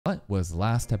What was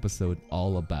last episode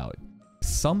all about?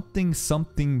 Something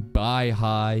buy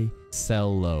high,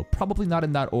 sell low. Probably not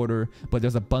in that order, but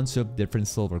there's a bunch of different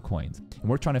silver coins. And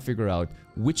we're trying to figure out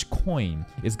which coin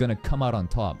is going to come out on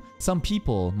top. Some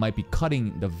people might be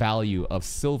cutting the value of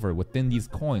silver within these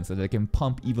coins so they can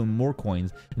pump even more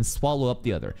coins and swallow up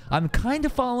the other. I'm kind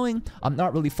of following, I'm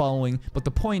not really following, but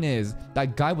the point is,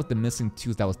 that guy with the missing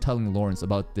tooth that was telling Lawrence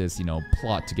about this, you know,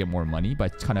 plot to get more money by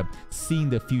kind of seeing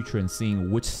the future and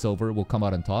seeing which silver will come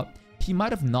out on top, he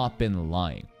might have not been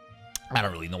lying. I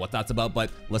don't really know what that's about, but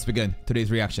let's begin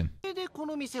today's reaction. It's a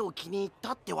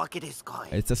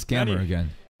scammer again.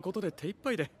 ことで手一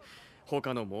杯で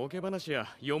他の儲け話や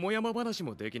よもやま話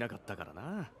もできなかったから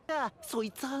な。そい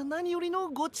つは何より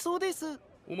のごちそうです。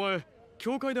お前、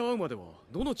教会で会うまでは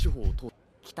どの地方を通っ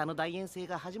北の大遠征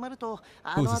が始まると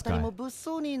あの辺りも物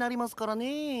騒になりますから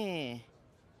ね。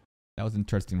That was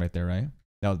interesting right there, right?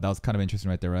 That was kind of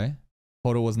interesting right there, right?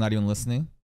 HOLO was not even listening,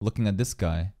 looking at this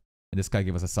guy, and this guy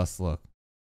gave us a sus look.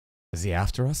 Is he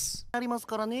after us? なります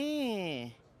から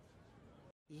ね。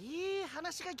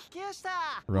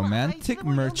Romantic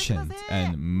Merchant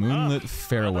and Moonlit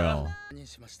Farewell.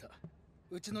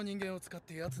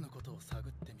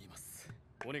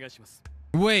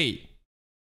 Wait,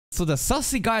 so the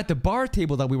sussy guy at the bar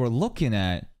table that we were looking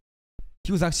at,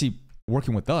 he was actually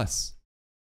working with us.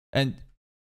 And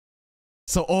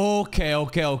so,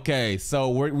 okay. So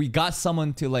we got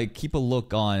someone to like keep a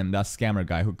look on that scammer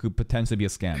guy who could potentially be a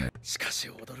scammer.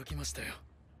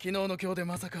 昨日の今日で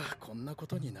まさかこんなこ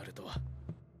とになるとは。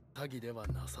詐欺では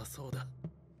なさそうだ。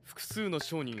複数の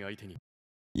商人相手に。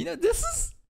You know, this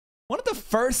is one of the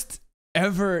first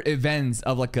ever events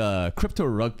of like a crypto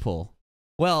rug pull.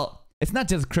 Well, it's not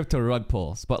just crypto rug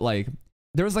pulls, but like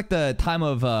there was like the time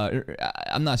of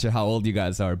I'm not sure how old you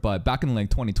guys are, but back in like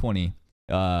 2020,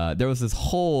 there was this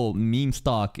whole meme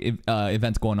stock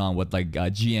event going on with like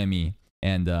GME.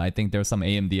 And I think there was some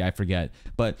AMD, I forget.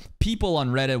 But people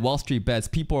on Reddit, Wall Street Bets,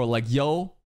 people are like,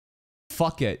 yo,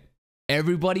 fuck it.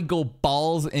 Everybody go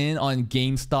balls in on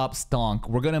GameStop stonk.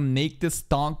 We're gonna make this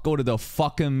stonk go to the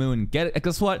fucking moon.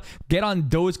 Guess what? Get on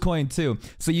Dogecoin too.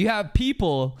 So you have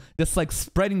people just like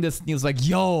spreading this news like,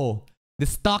 yo, the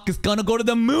stock is gonna go to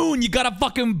the moon. You gotta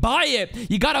fucking buy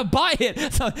it. You gotta buy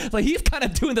it. So like he's kind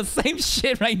of doing the same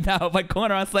shit right now by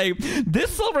going around saying, this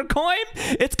silver coin,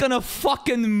 it's gonna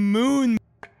fucking moon.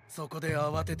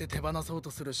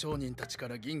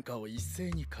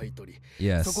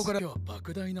 Yes.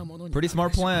 Pretty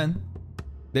smart plan.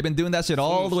 They've been doing that shit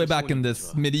all the way back in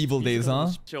this medieval days, huh?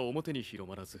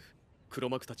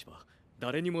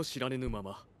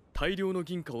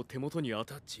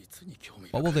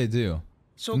 What will they do?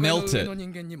 Melt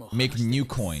it. Make new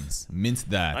coins. Mint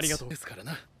that.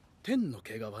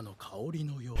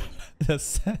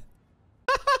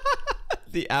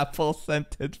 The apple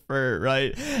scented fur,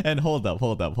 right? And hold up.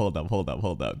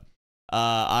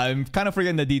 I'm kind of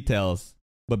forgetting the details.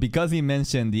 But because he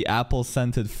mentioned the apple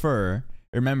scented fur,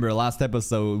 remember last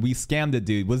episode we scammed the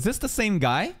dude. Was this the same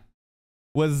guy?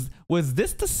 Was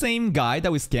this the same guy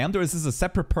that we scammed, or is this a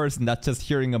separate person that's just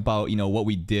hearing about, you know, what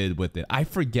we did with it? I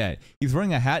forget. He's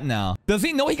wearing a hat now. Does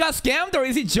he know he got scammed, or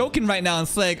is he joking right now and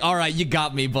saying, all right, you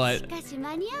got me, but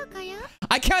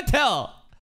I can't tell.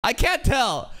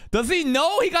 Does he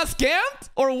know he got scammed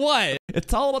or what?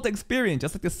 It's all about the experience,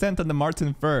 just like the scent on the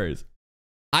Martin furs.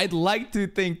 I'd like to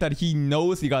think that he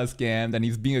knows he got scammed and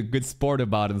he's being a good sport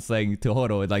about it and saying to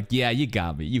HOLO, like, yeah, you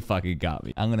got me. You fucking got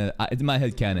me. It's my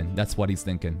head canon. That's what he's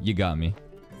thinking. You got me.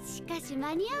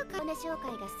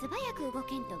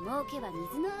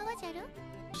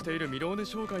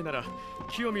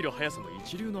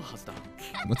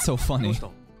 What's so funny?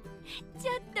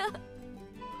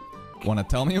 Wanna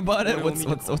tell me about it?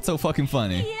 What's so fucking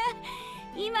funny?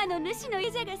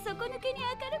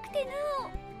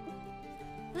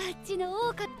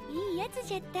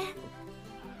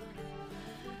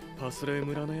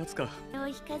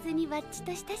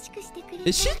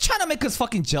 Is she trying to make us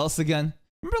fucking jealous again?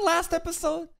 Remember last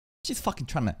episode? She's fucking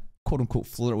trying to quote-unquote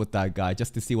flirt with that guy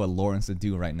just to see what Lawrence would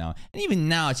do right now. And even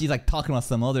now, she's like talking about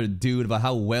some other dude about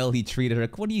how well he treated her.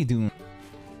 Like, what are you doing?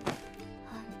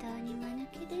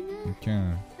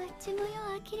 Okay.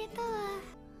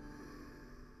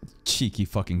 Cheeky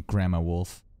fucking grandma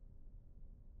wolf.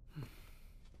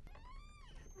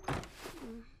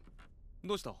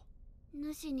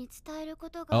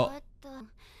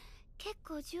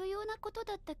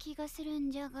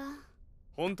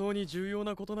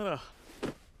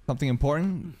 Something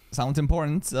important? Sounds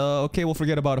important. Okay, we'll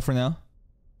forget about it for now.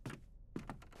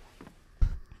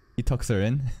 He tucks her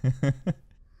in.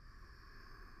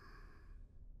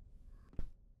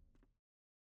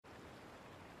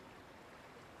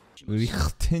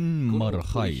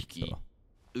 Lichtenmarheit.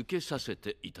 受けさせ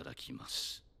ていただきま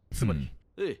す。つまり、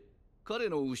ええ、彼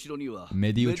の後ろには Medio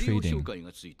メディオ trading. 商会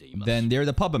がついています。 Then they're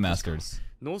the puppet masters.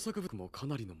 農作物もか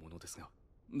なりのものですが。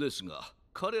ですが、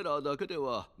彼らだけで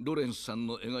はロレンスさん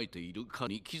の描いているか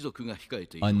に貴族が控え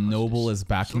ている A はずです。 noble is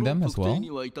backing them as その特 well. 定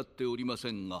には至っておりま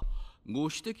せんが、ご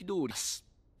指摘通りです。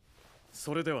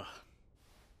それでは、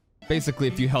 Basically,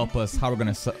 if you help us, how we're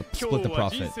gonna 今 split the 日は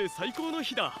人 profit. 生最高の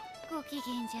日だ。ご機嫌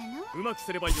じゃの。うまく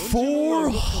すれば40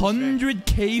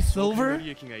 400k silver? 利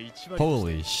益が1割。 Holy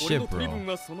俺 shit, の取り bro. 分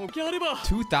はそのあれば。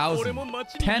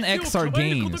 2,000. 10x our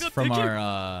gains from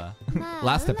our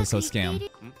last episode scam.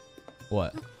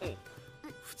 What?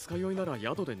 二日酔いなら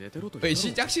宿で寝てろと Wait, 言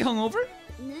う she actually hung over?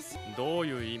 どう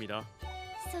いう意味だ。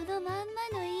そのまんま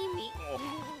の意味。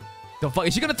 The fuck?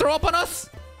 Is she gonna throw up on us?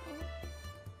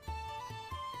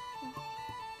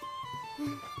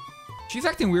 She's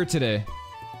acting weird today.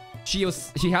 She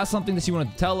has something that she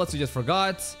wanted to tell us. We just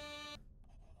forgot.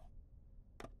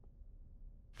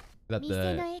 That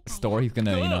the store he's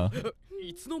gonna,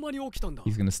 いつの間に起きたんだ。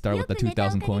 he's gonna start with the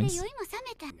 2,000 coins.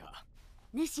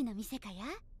 主の店かや。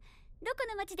どこ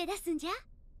の町で出すんじゃ。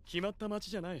決まった町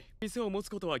じゃない。店を持つ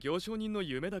ことは行商人の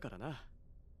夢だからな。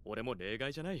俺も例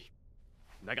外じゃない。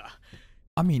だが、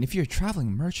 I mean, if you're a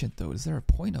traveling merchant, though, is there a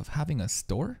point of having a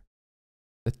store?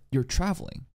 That you're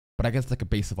traveling, but I guess like a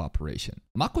base of operation.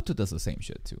 Makoto does the same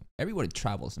shit too. Everybody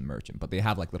travels in merchant, but they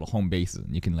have like little home bases,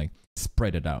 and you can like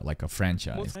spread it out like a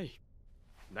franchise.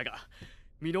 だが、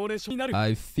ミローネションになる。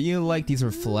 I feel like these are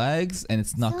flags, and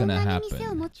it's not gonna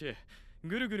happen.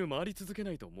 ぐるぐる回り続け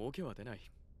ないと儲けは出ない。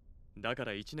だか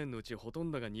ら1年のうちほと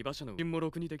んどが2馬車の金も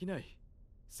ろくにできない。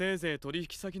せいぜい取引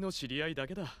先の知り合いだ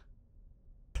けだ。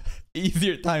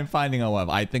 Easier time finding a wife.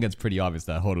 I think it's pretty obvious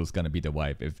that Hodo's gonna be the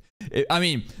wife. I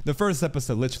mean, the first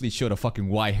episode literally showed a fucking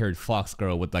white-haired fox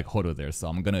girl with like Hodo there, so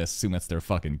I'm gonna assume that's their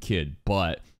fucking kid.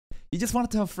 But he just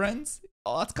wanted to have friends.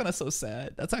 Oh, that's kind of so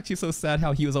sad. That's actually so sad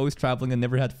how he was always traveling and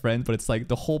never had friends. But it's like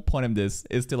the whole point of this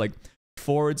is to like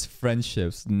forge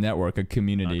friendships, network, a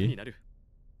community.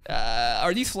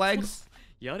 Are these flags?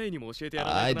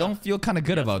 I don't feel kind of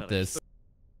good about this.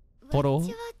 Hodo,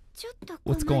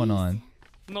 what's going on?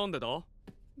 なんでだ?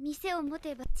 店を持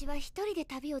てばちは一人で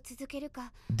旅を続ける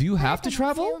か。 Do you have to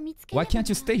travel? Why can't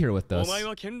you stay here with us? お前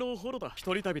は堅牢ホロだ。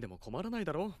一人旅でも困らない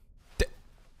だろ。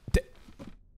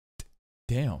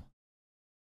Damn.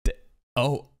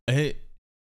 Oh, hey.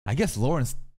 I guess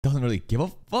Lawrence doesn't really give a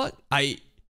fuck.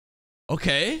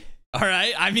 Okay. All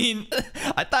right. I mean,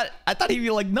 I thought he'd be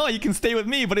like, no, you can stay with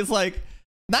me, but it's like,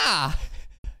 nah.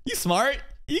 You smart.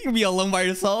 You can be alone by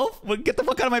yourself. But get the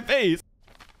fuck out of my face.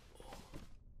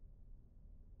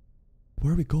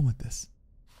 Where are we going with this?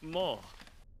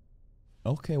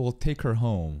 Okay, we'll take her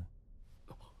home.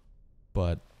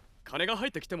 But 金が入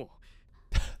ってきても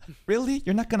really?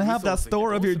 You're not gonna have that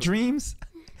store of your dreams?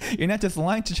 You're not just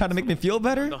lying to try to make me feel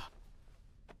better?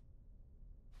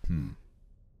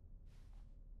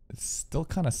 It's still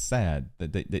kind of sad.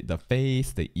 The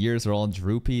face, the ears are all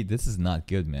droopy. This is not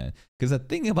good, man. Because the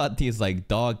thing about these like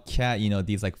dog, cat,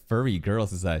 these like furry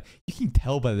girls is that you can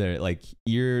tell by their like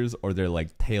ears or their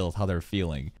like tails how they're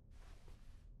feeling.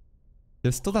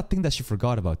 There's still that thing that she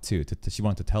forgot about too. She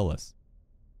wanted to tell us.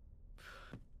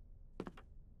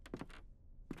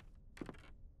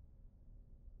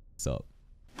 So.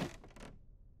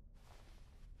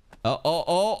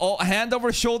 Oh, hand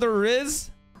over shoulder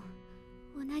Riz?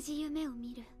 同じ夢を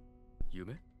見る。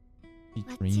夢? He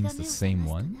dreams the same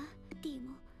one?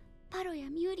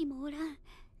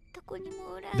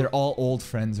 They're all old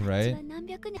friends, right?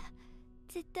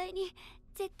 絶対に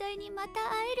また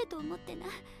会えると思ってな。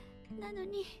なの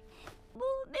に、も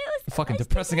う目を Fucking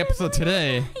depressing episode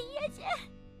today.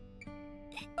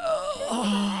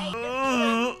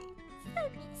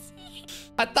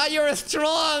 I thought you were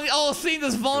strong. Oh, seeing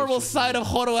this vulnerable side of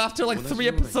Hodo after like 3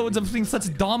 episodes of seeing such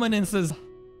dominance is.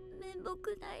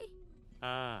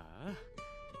 ああ、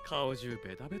顔中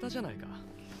ベタベタじゃないか。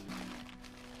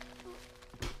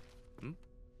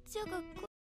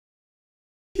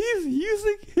He's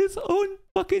using his own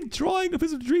fucking drawing of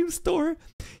his dream store.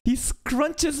 He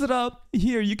scrunches it up.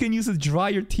 Here, you can use it to dry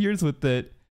your tears with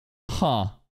it. Huh.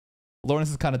 Lawrence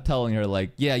is kind of telling her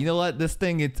like, yeah, you know what? This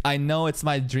thing, I know it's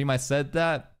my dream. I said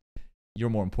that.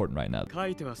 You're more important right now. 書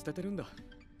いては捨ててるんだ。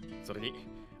それに、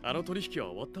あの取引は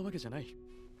終わったわけじゃない。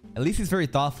 At least he's very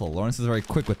thoughtful. Lawrence is very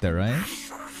quick with that, right?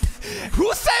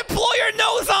 Who said blow your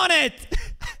nose on it?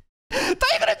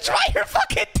 Thought you're gonna dry your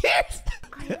fucking tears.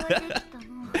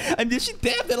 And if she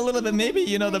dabbed it a little bit, maybe,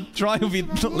 the drawing would be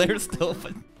there still.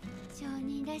 But...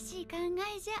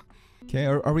 Okay,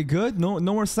 are we good? No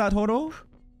more sad Hodo?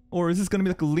 Or is this gonna be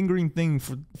like a lingering thing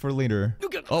for later?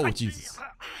 Oh, Jesus.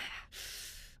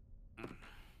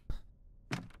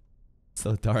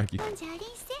 So dark.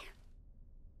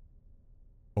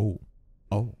 Oh.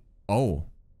 Oh. Oh.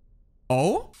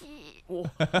 Oh?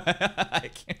 I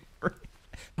can't breathe.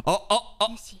 Oh.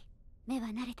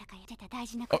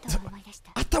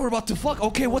 I thought we were about to fuck.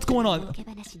 Okay, what's going on?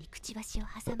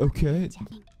 Okay.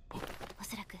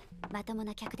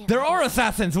 There are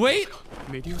assassins. Wait.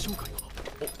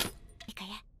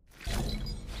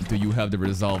 Do you have the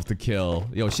resolve to kill?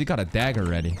 Yo, she got a dagger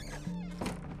ready.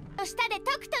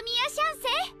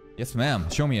 Yes, ma'am.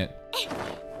 Show me it.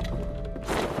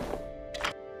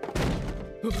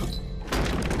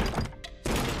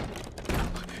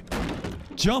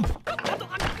 Jump.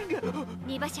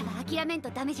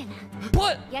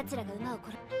 What?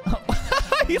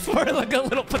 He's wearing like a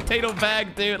little potato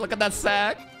bag, dude. Look at that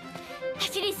sack.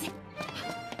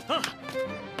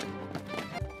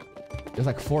 There's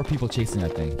like 4 people chasing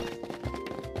that thing.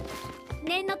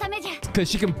 Because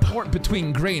she can port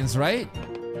between grains, right?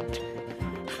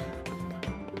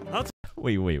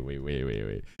 Wait.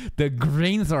 The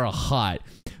grains are hot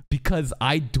because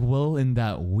I dwell in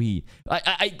that wheat.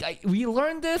 We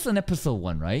learned this in episode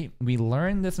 1, right? We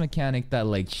learned this mechanic that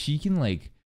like she can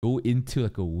like go into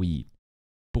like a wheat.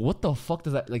 But what the fuck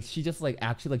does that like? She just like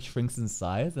actually like shrinks in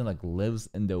size and like lives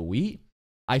in the wheat.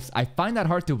 I find that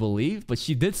hard to believe, but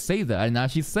she did say that, and now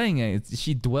she's saying it.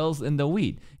 She dwells in the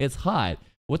wheat. It's hot.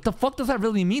 What the fuck does that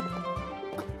really mean?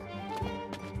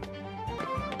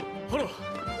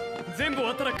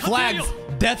 Flags!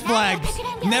 Death flags!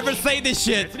 Never say this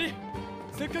shit!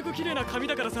 We're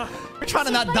trying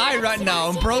to not die right now,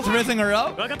 and bro's raising her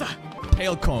up?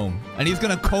 Tail comb. And he's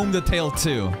gonna comb the tail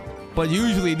too. But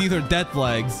usually these are death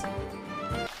flags.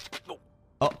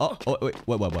 Oh, wait,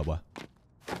 what?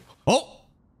 Oh!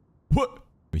 What?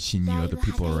 She knew other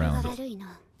people around.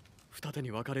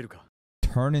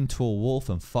 Turn into a wolf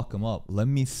and fuck him up. Let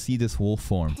me see this wolf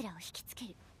form. Okay.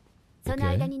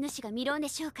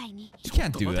 You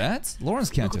can't do that. Lawrence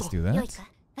can't just do that.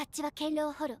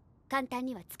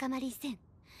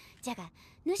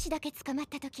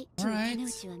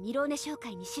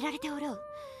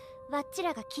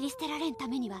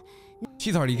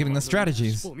 She's already giving us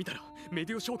strategies.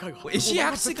 Is she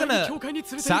actually gonna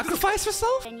sacrifice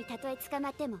herself?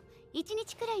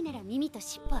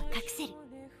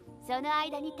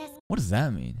 What does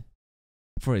that mean?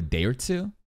 For a day or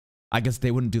two? I guess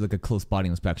they wouldn't do like a close body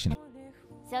inspection.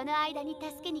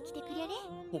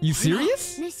 You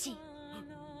serious?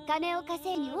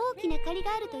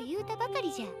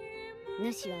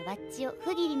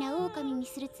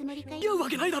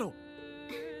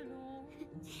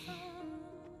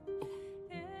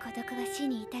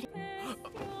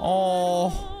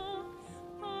 Oh,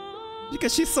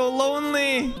 because she's so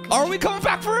lonely. Are we coming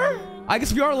back for her? I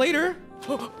guess we are later.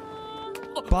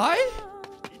 Bye?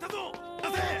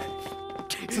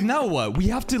 So now what? We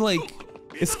have to like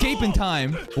escape in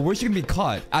time, but where's she gonna be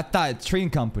caught? At that train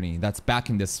company that's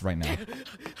backing this right now.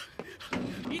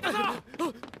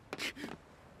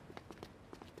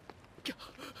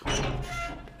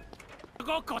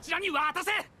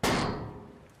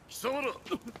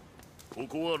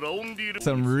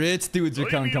 Some rich dudes are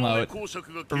gonna come out.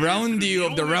 Roundio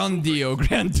of the Roundio,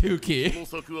 Grand Duke.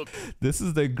 This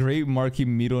is the great Marquis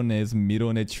Mirone's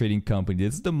Mirone Trading Company.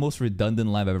 This is the most redundant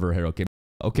line I've ever heard,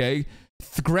 okay?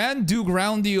 Grand Duke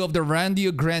Roundio of the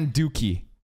Roundio Grand Duke.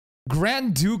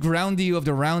 Grand Duke Roundio of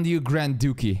the Roundio Grand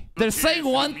Duke. They're saying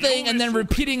one thing and then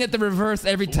repeating it the reverse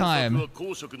every time.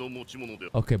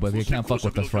 Okay, but they can't fuck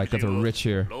with us, right? Because we're rich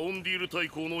here.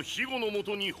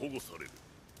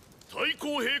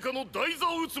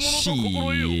 Shit.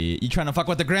 You trying to fuck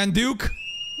with the Grand Duke?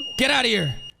 Get out of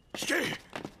here!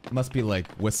 Must be like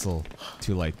whistle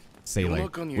to like say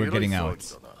like we're getting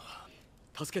out.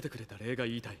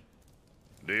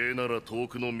 例なら遠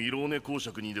くのミローネ公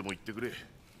爵にでも行ってくれ。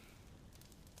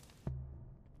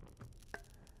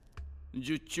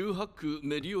十中八九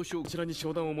メディオ将軍。こちらに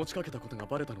商談を持ちかけたことが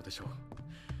バレたのでしょう。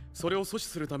それを阻止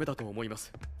するためだと思いま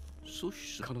す。阻止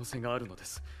する可能性があるので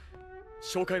す。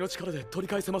紹介の力で取り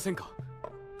返せませんか。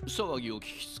騒ぎを聞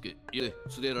きつけ、連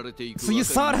れられていく。 So you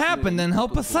saw it happen, then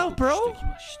help us out, bro.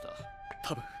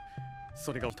 多分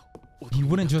それが。 He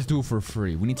wouldn't just do it for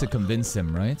free. We need to convince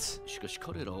him, right? しかし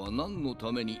彼らは何の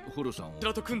ためにホロさんを。こち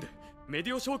らと組んでメ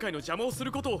ディオ紹介の邪魔をす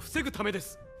ることを防ぐためで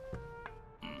す。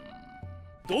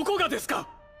どこがですか？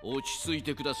落ち着い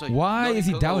てください。Why is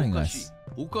he doubting us?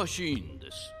 おかしいんで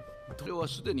す。それは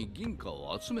すでに銀貨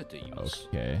を集めています。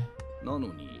Okay. な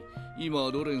のに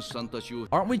今ロレンスさんたちを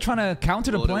Aren't we trying to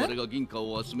counter the 我々 plan? が銀貨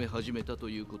を集め始めたと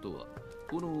いうことは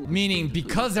Meaning,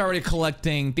 because they're already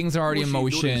collecting, things are already in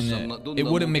motion, it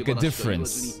wouldn't make a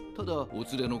difference. ただお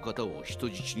連れの方を人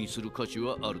質にする価値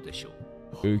はあるでしょう。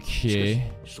 Okay.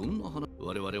 そんな話、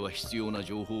我々は必要な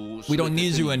情報を We don't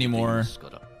need you anymore.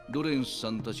 ロレンスさ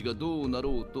んたちがどうな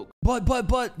ろうと。But,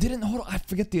 didn't Hodo, I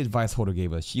forget the advice Hodo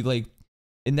gave us. She like,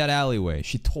 in that alleyway,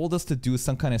 she told us to do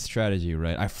some kind of strategy,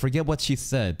 right? I forget what she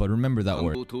said, but remember that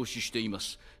word. 投資していま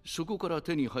す。そこから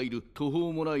手に入る途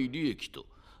方もない利益と、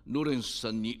ロレンスさ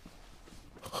んに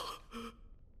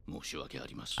申し訳あ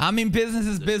りません。 I mean, business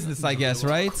is business, I guess,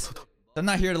 right? They're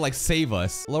not here to like save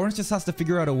us. Lawrence just has to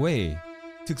figure out a way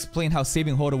to explain how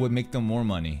saving Hodo would make them more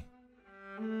money.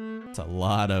 It's a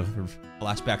lot of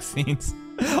flashback scenes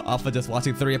off of just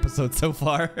watching 3 episodes so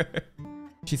far.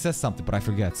 She says something, but I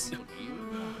forget.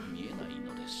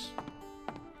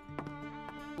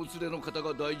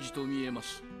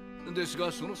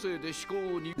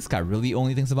 This guy really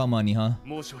only thinks about money, huh?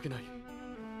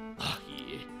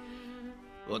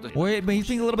 Wait, but you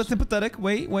think a little bit sympathetic?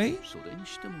 Wait. Why?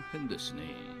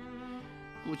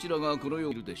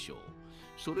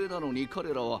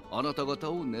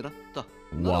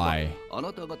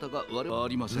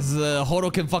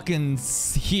 Hodo can fucking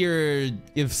hear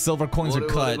if silver coins are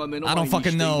cut. I don't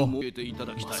fucking know.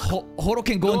 Hodo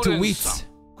can go into wheat.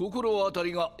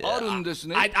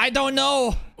 I don't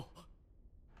know.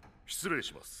 失礼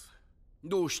します。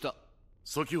どうした？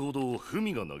先ほど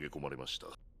文が投げ込まれました。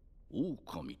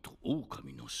狼と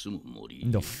狼の住む森。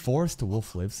The forest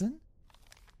wolf lives in?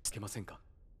 つけませんか。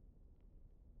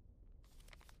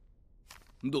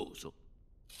どうぞ。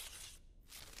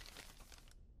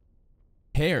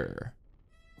Hair.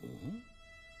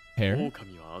 Hair?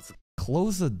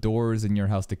 Close the doors in your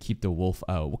house to keep the wolf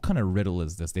out. What kind of riddle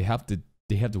is this? They have the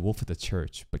wolf at the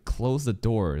church, but close the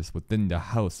doors within the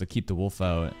house to keep the wolf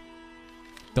out.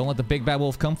 Don't let the big bad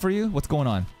wolf come for you? What's going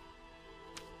on?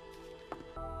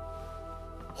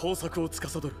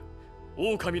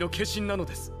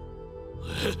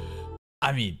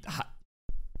 I mean,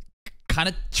 kind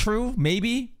of true,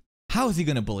 maybe? How is he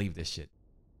gonna believe this shit?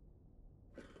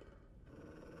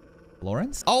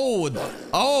 Lawrence?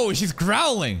 Oh, she's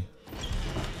growling.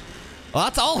 Well,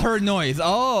 that's all her noise.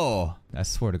 Oh, I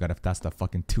swear to God, if that's the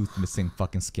fucking tooth missing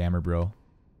fucking scammer, bro.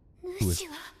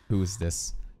 Who is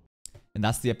this? And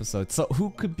that's the episode. So who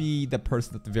could be the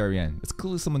person at the very end? It's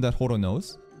clearly someone that Hodo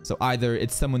knows. So either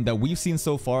it's someone that we've seen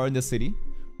so far in the city,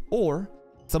 or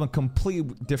someone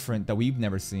completely different that we've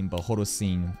never seen, but Hodo's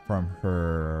seen from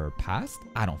her past.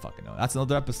 I don't fucking know. That's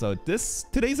another episode.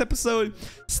 Today's episode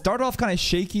started off kind of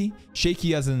shaky.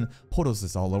 Shaky as in Hodo's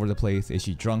just all over the place. Is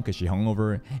she drunk? Is she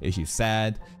hungover? Is she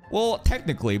sad? Well,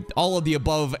 technically, all of the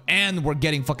above, and we're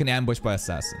getting fucking ambushed by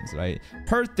assassins, right?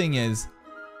 Her thing is,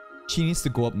 she needs to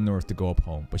go up north to go up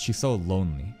home, but she's so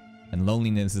lonely. And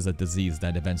loneliness is a disease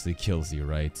that eventually kills you,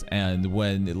 right? And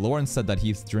when Lawrence said that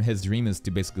his dream is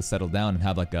to basically settle down and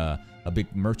have like a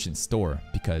big merchant store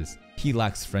because he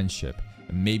lacks friendship.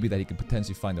 And maybe that he could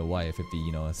potentially find a wife if he,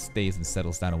 you know, stays and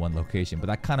settles down in one location. But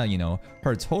that kind of, you know,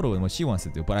 hurts Hodo in what she wants to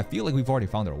do. But I feel like we've already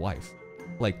found our wife.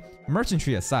 Like,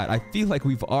 merchantry aside, I feel like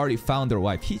we've already found our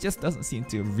wife. He just doesn't seem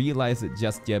to realize it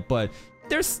just yet, but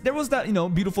there was that, you know,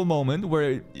 beautiful moment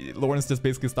where Lawrence just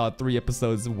basically saw 3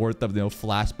 episodes worth of, you know,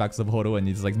 flashbacks of Hodo, and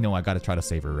he's like, no, I gotta try to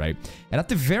save her, right? And at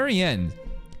the very end,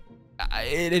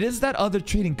 it is that other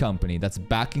trading company that's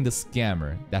backing the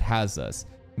scammer that has us.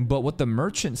 But what the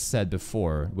merchant said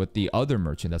before, with the other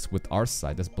merchant that's with our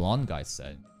side, this blonde guy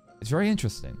said, it's very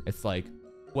interesting. It's like,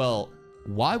 well,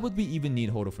 why would we even need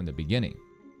Hodo from the beginning?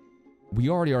 We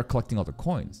already are collecting all the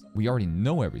coins. We already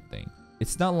know everything.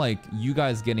 It's not like you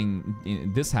guys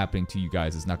getting this happening to you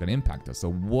guys is not going to impact us.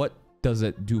 So what does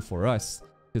it do for us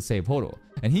to save Hodo?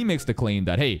 And he makes the claim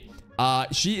that, hey,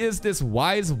 she is this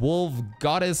wise wolf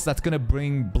goddess that's going to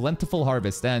bring plentiful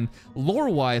harvest. And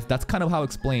lore-wise, that's kind of how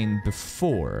explained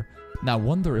before. Now, I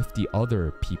wonder if the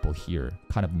other people here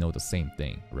kind of know the same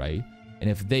thing, right?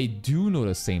 And if they do know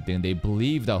the same thing, they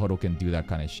believe that Hodo can do that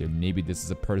kind of shit. Maybe this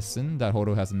is a person that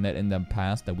Hodo has met in the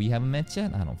past that we haven't met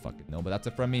yet. I don't fucking know, but that's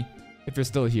it from me. If you're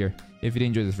still here, if you did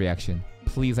enjoy this reaction,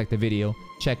 please like the video,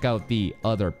 check out the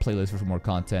other playlist for more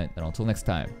content, and until next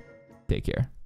time, take care.